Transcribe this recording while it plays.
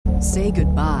Say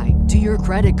goodbye to your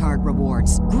credit card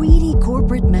rewards. Greedy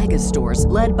corporate mega stores,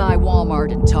 led by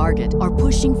Walmart and Target, are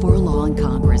pushing for a law in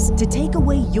Congress to take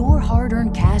away your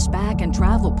hard-earned cash back and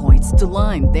travel points to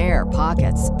line their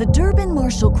pockets. The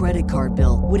Durbin-Marshall credit card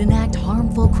bill would enact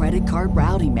harmful credit card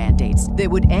routing mandates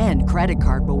that would end credit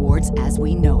card rewards as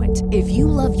we know it. If you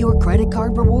love your credit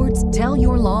card rewards, tell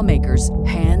your lawmakers,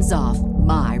 hands off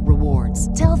my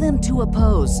rewards. Tell them to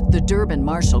oppose the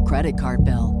Durbin-Marshall credit card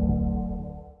bill.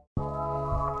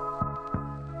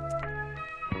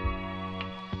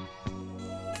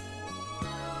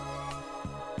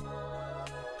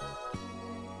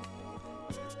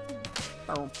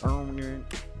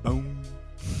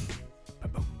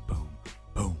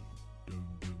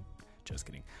 Just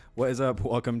kidding. What is up?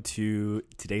 Welcome to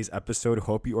today's episode.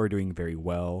 Hope you are doing very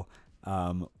well.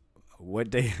 What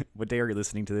day are you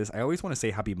listening to this? I always want to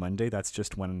say happy Monday. That's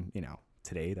just when,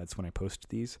 today, that's when I post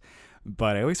these.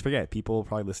 But I always forget. People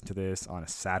probably listen to this on a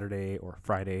Saturday or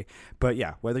Friday. But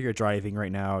yeah, whether you're driving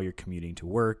right now, you're commuting to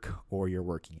work, or you're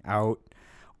working out,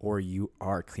 or you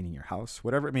are cleaning your house,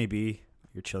 whatever it may be,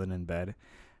 you're chilling in bed.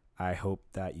 I hope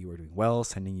that you are doing well,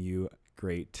 sending you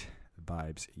great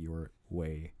vibes your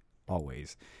way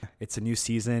always. It's a new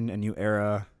season, a new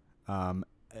era.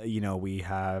 We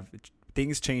have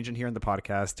things changing here in the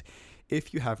podcast.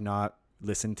 If you have not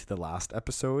listened to the last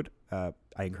episode, I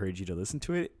encourage you to listen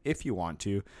to it if you want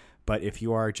to. But if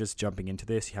you are just jumping into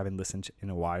this, you haven't listened in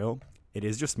a while, it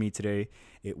is just me today.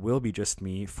 It will be just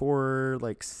me for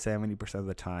like 70% of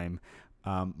the time.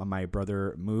 My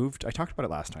brother moved. I talked about it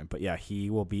last time, but yeah, he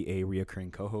will be a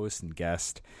reoccurring co-host and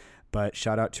guest. But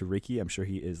shout out to Ricky. I'm sure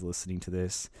he is listening to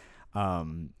this.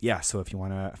 So if you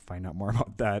want to find out more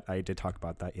about that, I did talk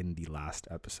about that in the last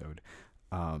episode.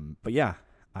 But yeah,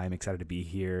 I'm excited to be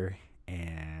here,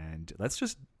 and let's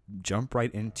just jump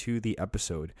right into the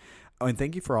episode. Oh, and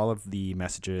thank you for all of the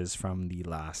messages from the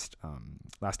last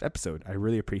episode. I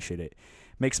really appreciate it.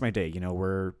 Makes my day.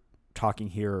 We're talking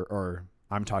here, or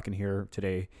I'm talking here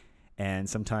today, and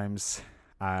sometimes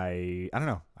I don't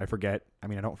know, I forget. I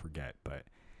mean, I don't forget, but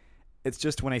it's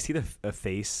just when I see a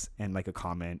face and like a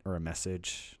comment or a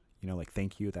message, like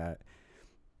thank you, that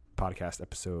podcast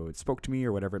episode spoke to me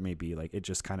or whatever it may be. Like it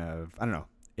just kind of, I don't know,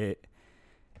 it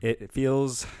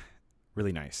feels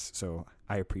really nice. So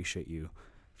I appreciate you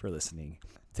for listening.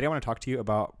 Today I want to talk to you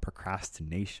about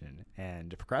procrastination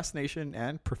and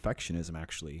perfectionism,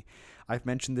 actually. I've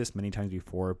mentioned this many times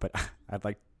before, but I'd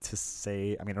like to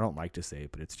say, I don't like to say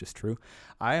it, but it's just true.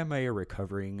 I am a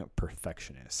recovering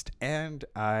perfectionist, and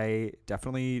I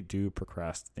definitely do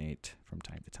procrastinate from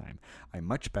time to time. I'm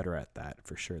much better at that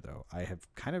for sure, though. I have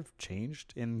kind of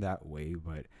changed in that way,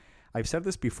 but I've said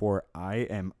this before. I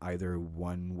am either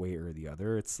one way or the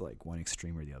other. It's like one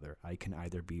extreme or the other. I can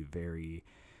either be very,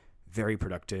 very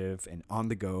productive and on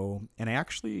the go, and I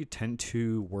actually tend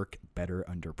to work better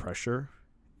under pressure,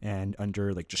 and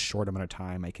under like just short amount of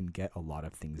time I can get a lot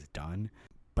of things done.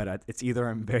 But it's either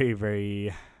I'm very,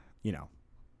 very,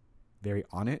 very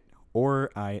on it,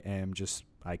 or I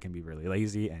can be really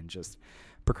lazy and just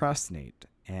procrastinate.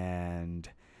 And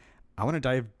I want to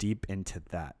dive deep into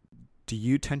that. Do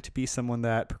you tend to be someone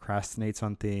that procrastinates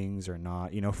on things or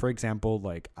not? For example,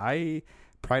 like I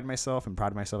pride myself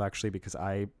actually, because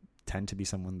I tend to be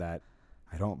someone that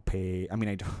I don't pay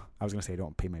my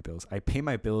bills. I pay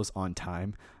my bills on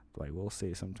time, but I will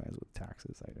say sometimes with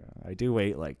taxes, I do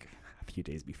wait like a few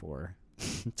days before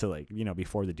to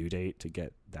before the due date to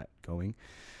get that going.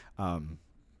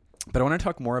 But I want to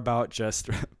talk more about just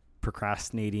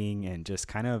procrastinating and just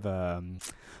kind of,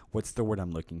 what's the word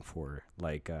I'm looking for?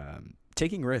 Like,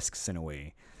 taking risks in a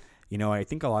way. I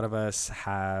think a lot of us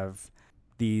have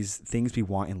these things we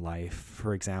want in life.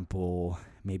 For example,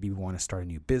 maybe we want to start a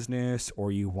new business,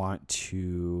 or you want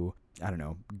to,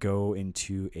 go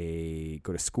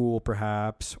to school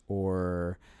perhaps,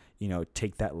 or,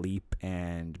 take that leap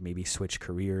and maybe switch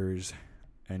careers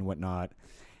and whatnot.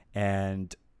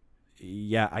 And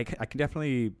yeah, I can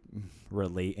definitely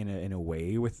relate in a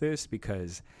way with this,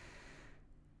 because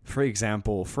for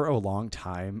example, for a long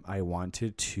time, I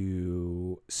wanted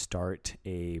to start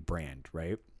a brand,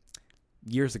 right?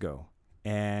 Years ago.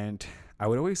 And I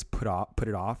would always put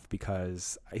it off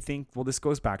because I think, this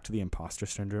goes back to the imposter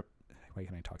syndrome. Why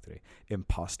can I talk today?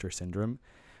 Imposter syndrome.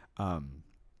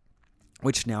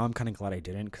 Which now I'm kind of glad I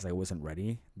didn't, because I wasn't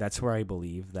ready. That's where I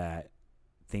believe that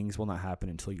things will not happen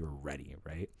until you're ready,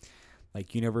 right?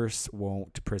 Like universe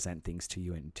won't present things to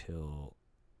you until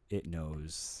it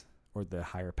knows, or the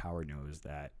higher power knows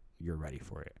that you're ready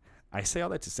for it. I say all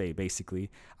that to say, basically,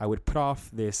 I would put off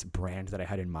this brand that I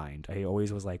had in mind. I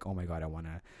always was like, oh my God, I want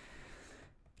to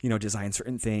design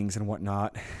certain things and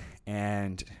whatnot.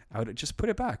 And I would just put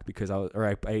it back because I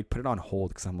put it on hold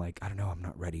because I'm like, I don't know, I'm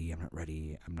not ready. I don't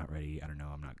know,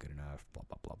 I'm not good enough, blah,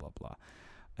 blah, blah, blah, blah.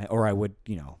 Or I would,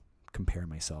 compare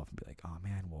myself and be like, oh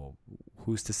man, well,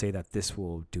 who's to say that this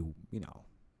will do,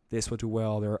 this will do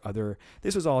well.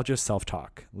 This was all just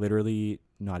self-talk, literally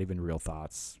not even real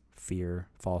thoughts, fear,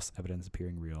 false evidence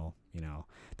appearing real. I'm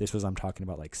talking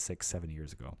about like 6-7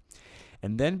 years ago.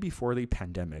 And then before the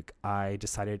pandemic, I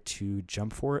decided to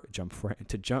jump at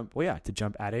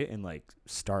it and like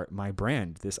start my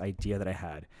brand, this idea that I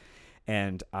had.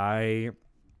 And I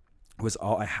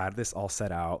had this all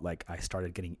set out. Like I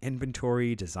started getting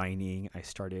inventory, designing. I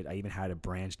even had a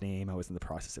brand name. I was in the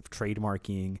process of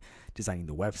trademarking, designing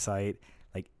the website,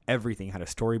 like everything. I had a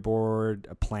storyboard,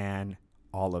 a plan,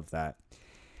 all of that.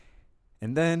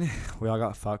 And then we all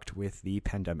got fucked with the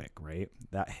pandemic, right?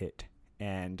 That hit.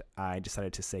 And I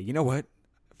decided to say, you know what?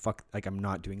 Fuck, like I'm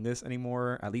not doing this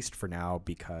anymore, at least for now,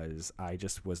 because I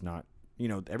just was not,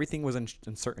 everything was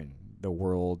uncertain. The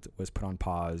world was put on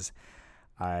pause.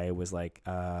 I was like,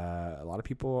 a lot of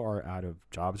people are out of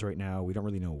jobs right now. We don't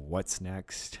really know what's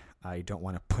next. I don't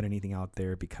want to put anything out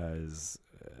there because,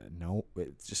 no,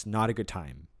 it's just not a good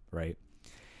time, right?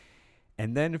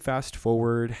 And then fast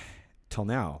forward till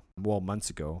now, months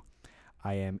ago,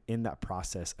 I am in that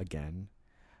process again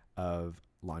of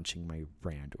launching my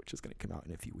brand, which is going to come out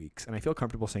in a few weeks. And I feel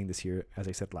comfortable saying this here, as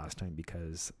I said last time,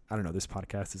 because I don't know, this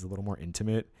podcast is a little more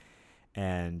intimate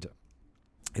and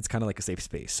it's kind of like a safe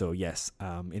space. So yes,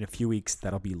 in a few weeks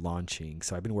that'll be launching.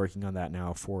 So I've been working on that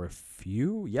now for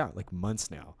like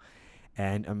months now.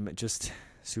 And I'm just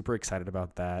super excited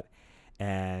about that.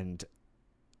 And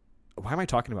why am I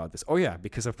talking about this? Oh yeah,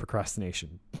 because of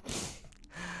procrastination.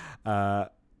 I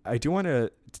do want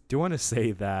to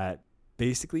say that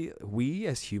basically we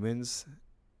as humans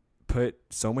put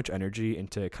so much energy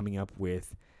into coming up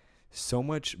with so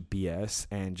much BS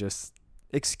and just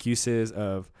excuses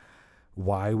of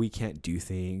why we can't do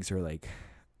things, or like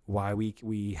why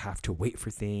we have to wait for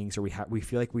things, or we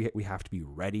feel like we have to be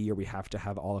ready, or we have to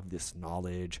have all of this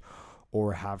knowledge,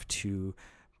 or have to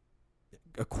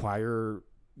acquire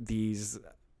these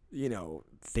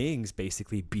things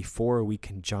basically before we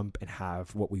can jump and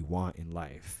have what we want in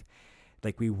life.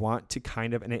 Like we want to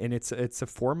kind of, and it's a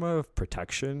form of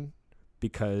protection,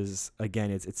 because again,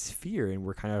 it's fear, and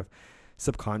we're kind of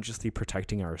subconsciously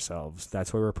protecting ourselves.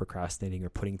 That's why we're procrastinating or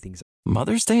putting things.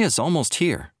 Mother's Day is almost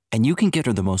here, and you can get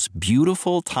her the most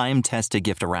beautiful time-tested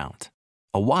gift around.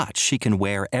 A watch she can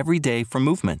wear every day from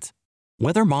Movement.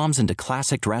 Whether mom's into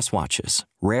classic dress watches,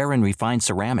 rare and refined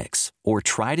ceramics, or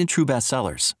tried and true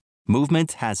bestsellers,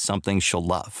 Movement has something she'll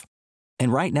love.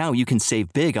 And right now you can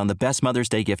save big on the best Mother's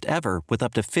Day gift ever with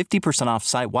up to 50% off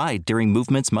site-wide during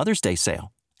Movement's Mother's Day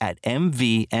sale at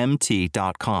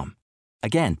MVMT.com.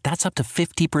 Again, that's up to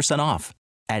 50% off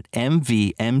at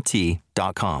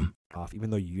MVMT.com. Even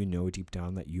though deep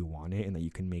down that you want it and that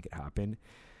you can make it happen.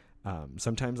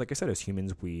 Sometimes, like I said, as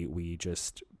humans, we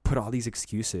just put all these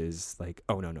excuses like,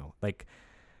 oh, no, like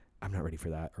I'm not ready for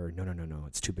that, or no,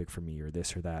 it's too big for me, or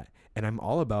this or that. And I'm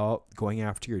all about going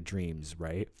after your dreams,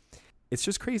 right? It's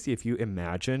just crazy if you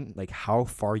imagine like how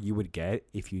far you would get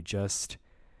if you just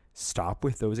stop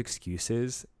with those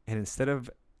excuses, and instead of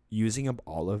using up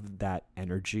all of that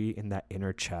energy and that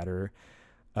inner chatter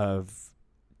of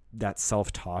that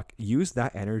self-talk, use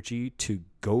that energy to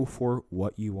go for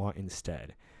what you want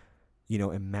instead.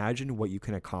 Imagine what you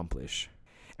can accomplish.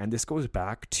 And this goes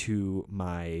back to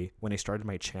when I started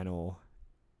my channel.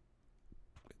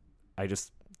 I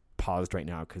just paused right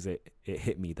now because it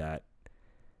hit me that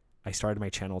I started my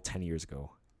channel 10 years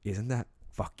ago. Isn't that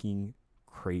fucking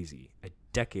crazy? A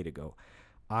decade ago.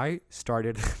 I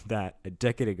started that a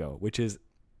decade ago, which is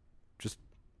just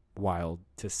wild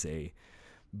to say.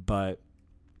 But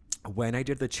when I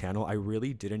did the channel, I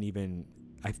really didn't even,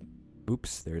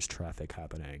 oops, there's traffic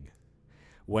happening.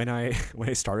 When I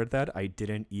started that, I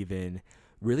didn't even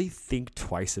really think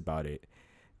twice about it.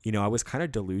 I was kind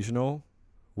of delusional,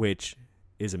 which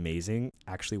is amazing.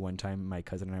 Actually, one time my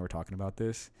cousin and I were talking about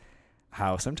this,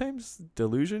 how sometimes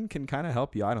delusion can kind of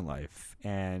help you out in life.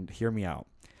 And hear me out.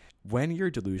 When you're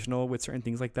delusional with certain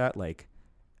things like that, like,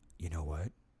 you know what?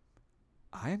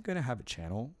 I am going to have a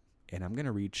channel and I'm going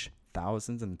to reach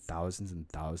thousands and thousands and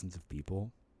thousands of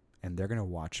people, and they're going to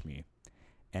watch me,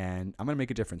 and I'm going to make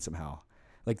a difference somehow.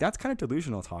 Like, that's kind of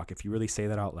delusional talk. If you really say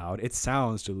that out loud, it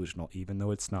sounds delusional, even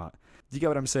though it's not. Do you get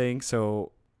what I'm saying?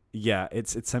 So yeah,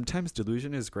 it's sometimes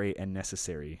delusion is great and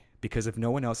necessary, because if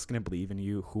no one else is going to believe in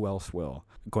you, who else will?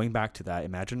 Going back to that,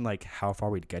 imagine like how far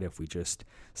we'd get if we just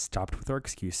stopped with our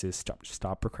excuses,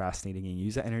 stop procrastinating, and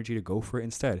use that energy to go for it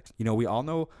instead. You know, we all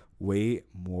know way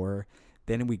more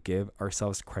than we give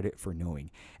ourselves credit for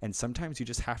knowing. And sometimes you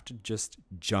just have to just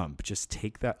jump, just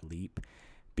take that leap.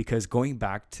 Because going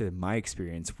back to my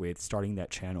experience with starting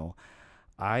that channel,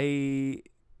 I'm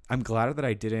glad that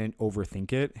I didn't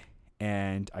overthink it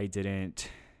and I didn't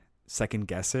second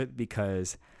guess it,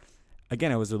 because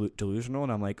again, I was delusional,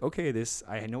 and I'm like, okay,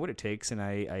 I know what it takes, and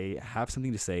I have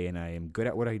something to say, and I am good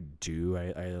at what I do.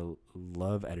 I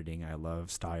love editing. I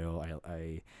love style.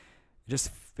 It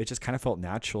just kind of felt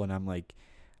natural, and I'm like,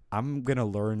 I'm going to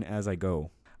learn as I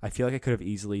go. I feel like I could have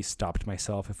easily stopped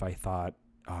myself if I thought,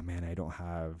 oh man, I don't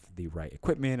have the right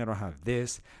equipment. I don't have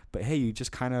this, but hey, you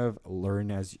just kind of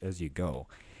learn as you go.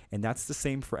 And that's the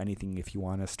same for anything. If you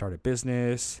want to start a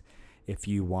business, if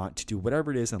you want to do whatever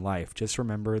it is in life, just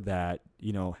remember that,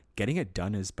 you know, getting it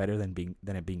done is better than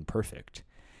it being perfect.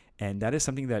 And that is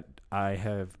something that I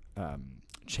have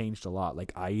changed a lot.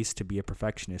 Like, I used to be a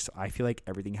perfectionist. So I feel like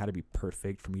everything had to be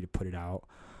perfect for me to put it out,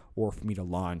 or for me to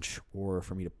launch, or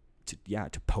for me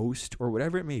to post, or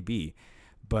whatever it may be.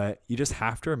 But you just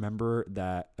have to remember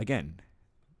that, again,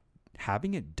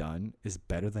 having it done is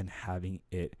better than having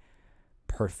it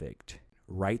perfect.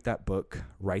 Write that book,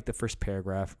 write the first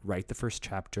paragraph, write the first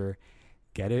chapter,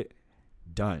 get it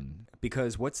done.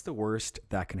 Because what's the worst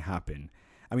that can happen?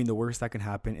 I mean, the worst that can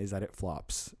happen is that it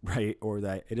flops, right? Or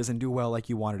that it doesn't do well like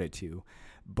you wanted it to.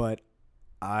 But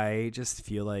I just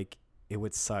feel like it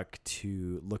would suck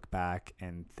to look back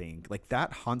and think, like,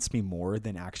 that haunts me more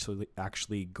than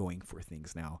actually going for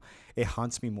things now. It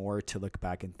haunts me more to look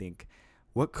back and think,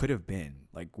 what could have been?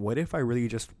 Like, what if I really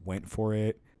just went for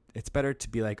it? It's better to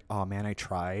be like, oh man, I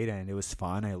tried and it was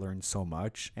fun. I learned so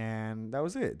much, and that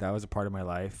was it. That was a part of my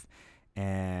life.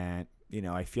 And, you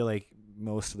know, I feel like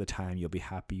most of the time you'll be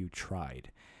happy you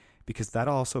tried, because that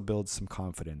also builds some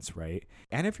confidence, right?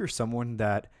 And if you're someone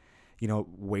that, you know,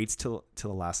 waits till the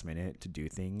last minute to do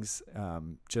things,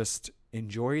 just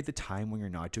enjoy the time when you're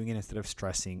not doing it, instead of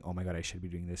stressing, oh my God, I should be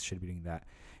doing this, should be doing that.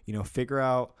 You know, figure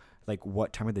out like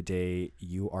what time of the day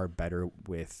you are better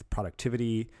with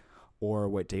productivity, or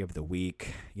what day of the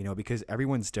week, you know, because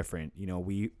everyone's different. You know,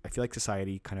 I feel like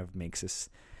society kind of makes us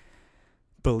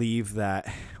believe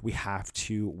that we have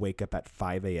to wake up at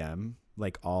 5 a.m.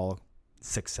 like all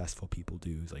successful people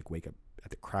do, is like wake up at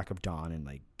the crack of dawn and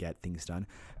like get things done.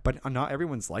 But not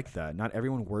everyone's like that. Not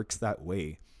everyone works that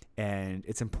way. And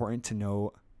it's important to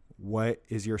know what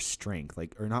is your strength,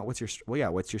 like, or not what's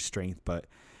your strength, but,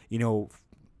 you know,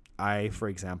 I, for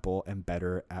example, am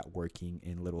better at working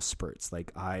in little spurts.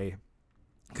 Like, I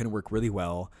can work really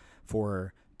well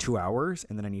for 2 hours,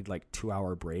 and then I need like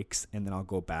 2-hour breaks, and then I'll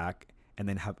go back and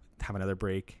then have another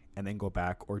break, and then go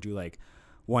back, or do like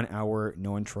 1 hour,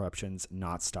 no interruptions,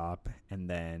 not stop. And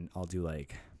then I'll do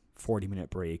like 40-minute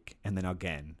break. And then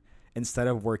again, instead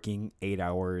of working 8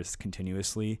 hours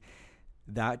continuously,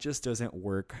 that just doesn't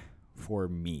work for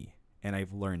me. And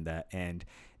I've learned that. And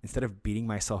instead of beating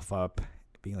myself up,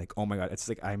 being like, oh my God, it's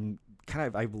like,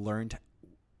 I've learned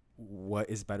what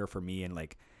is better for me, and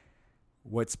like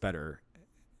what's better.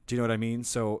 Do you know what I mean?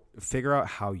 So figure out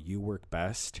how you work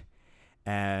best,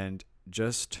 and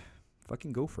just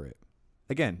fucking go for it.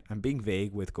 Again, I'm being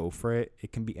vague with go for it.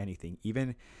 It can be anything.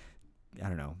 Even, I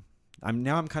don't know.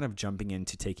 I'm kind of jumping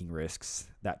into taking risks,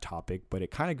 that topic, but it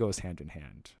kind of goes hand in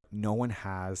hand. No one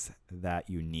has that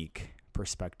unique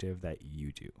perspective that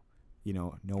you do. You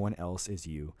know, no one else is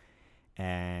you.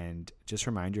 And just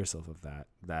remind yourself of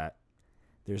that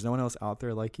there's no one else out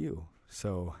there like you.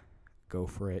 So go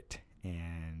for it.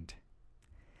 And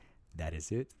that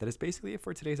is it. That is basically it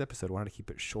for today's episode. I wanted to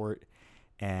keep it short.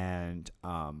 And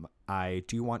I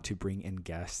do want to bring in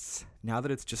guests. Now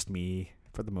that it's just me,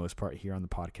 for the most part, here on the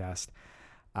podcast,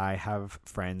 I have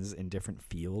friends in different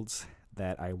fields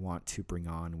that I want to bring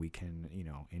on. We can, you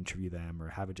know, interview them or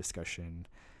have a discussion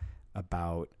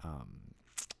about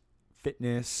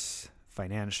fitness,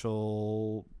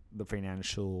 the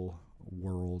financial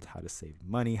world, how to save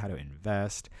money, how to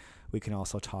invest. We can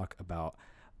also talk about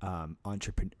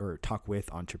talk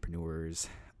with entrepreneurs.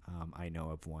 I know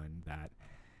of one that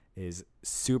is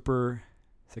super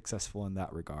successful in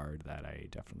that regard, that I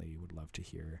definitely would love to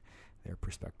hear their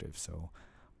perspective. So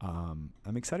I'm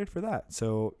excited for that.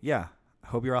 So yeah,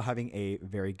 hope you're all having a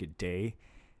very good day.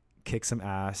 Kick some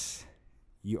ass.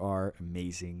 You are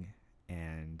amazing.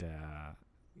 And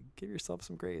give yourself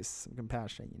some grace, some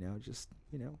compassion, you know, just,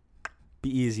 you know,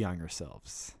 be easy on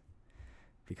yourselves,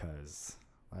 because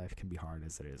life can be hard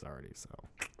as it is already. So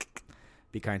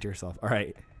be kind to yourself. All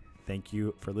right. thank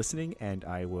you for listening, and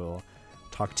I will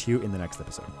talk to you in the next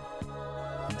episode.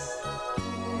 Peace.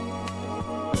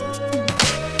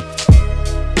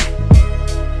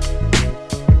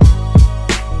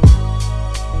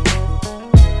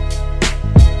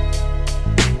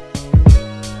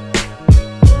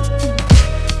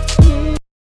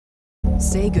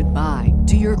 Say goodbye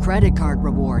to your credit card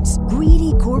rewards.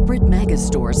 Greedy corporate mega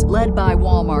stores, led by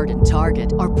Walmart and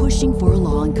Target, are pushing for a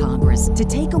law in Congress to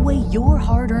take away your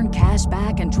hard-earned cash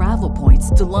back and travel points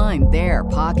to line their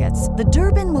pockets. The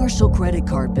Durbin-Marshall credit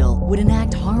card bill would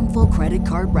enact harmful credit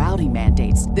card routing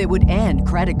mandates that would end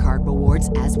credit card rewards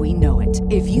as we know it.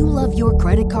 If you love your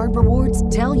credit card rewards,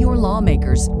 tell your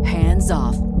lawmakers, hands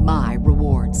off my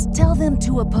rewards. Tell them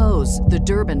to oppose the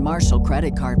Durbin-Marshall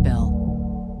credit card bill.